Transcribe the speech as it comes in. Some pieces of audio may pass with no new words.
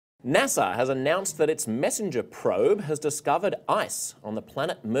NASA has announced that its messenger probe has discovered ice on the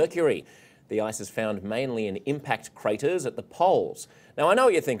planet Mercury. The ice is found mainly in impact craters at the poles. Now, I know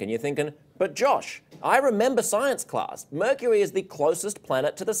what you're thinking. You're thinking, but Josh, I remember science class. Mercury is the closest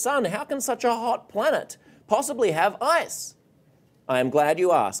planet to the sun. How can such a hot planet possibly have ice? I am glad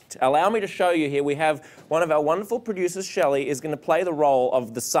you asked. Allow me to show you here. We have one of our wonderful producers, Shelley, is going to play the role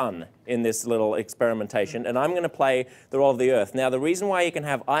of the sun in this little experimentation, and I'm going to play the role of the Earth. Now, the reason why you can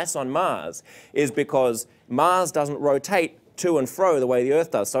have ice on Mars is because Mars doesn't rotate to and fro the way the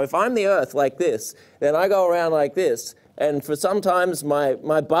Earth does. So if I'm the Earth like this, then I go around like this, and for sometimes my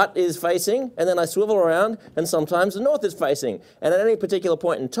butt is facing, and then I swivel around, and sometimes the north is facing. And at any particular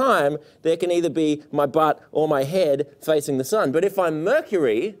point in time, there can either be my butt or my head facing the sun. But if I'm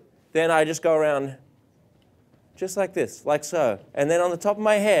Mercury, then I just go around just like this, like so. And then on the top of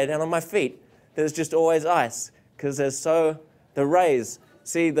my head and on my feet, there's just always ice, because there's the rays,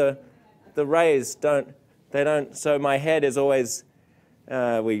 see the rays so my head is always,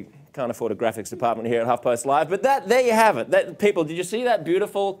 we can't afford a graphics department here at HuffPost Live, but there you have it. People, did you see that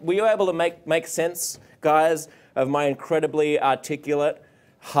beautiful? Were you able to make sense, guys, of my incredibly articulate,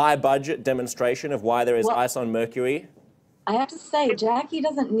 high-budget demonstration of why there is ice on Mercury? I have to say, Jackie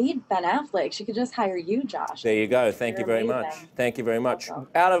doesn't need Ben Affleck. She could just hire you, Josh. There you go. Thank you very much. Thank you very much.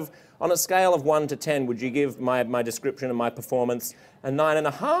 On a scale of 1 to 10, would you give my description and my performance a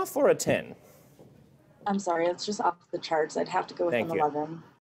 9.5 or a 10? I'm sorry, it's just off the charts. I'd have to go with an 11.